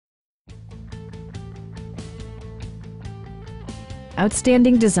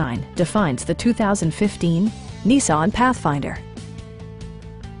Outstanding design defines the 2015 Nissan Pathfinder.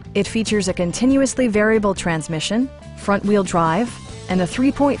 It features a continuously variable transmission, front-wheel drive, and a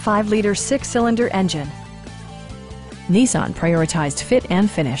 3.5-liter six-cylinder engine. Nissan prioritized fit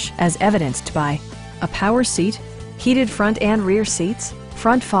and finish as evidenced by a power seat, heated front and rear seats,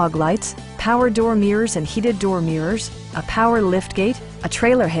 front fog lights, power door mirrors and heated door mirrors, a power liftgate, a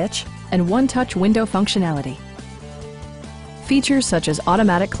trailer hitch, and one-touch window functionality. Features such as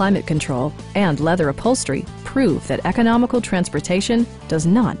automatic climate control and leather upholstery prove that economical transportation does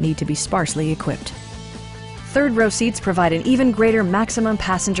not need to be sparsely equipped. Third-row seats provide an even greater maximum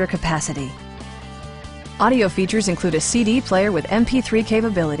passenger capacity. Audio features include a CD player with MP3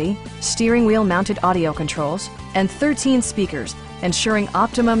 capability, steering wheel mounted audio controls, and 13 speakers, ensuring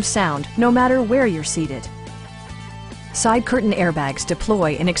optimum sound no matter where you're seated. Side curtain airbags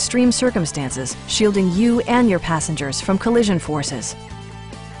deploy in extreme circumstances, shielding you and your passengers from collision forces.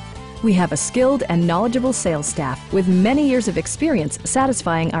 We have a skilled and knowledgeable sales staff with many years of experience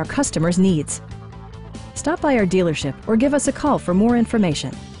satisfying our customers' needs. Stop by our dealership or give us a call for more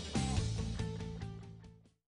information.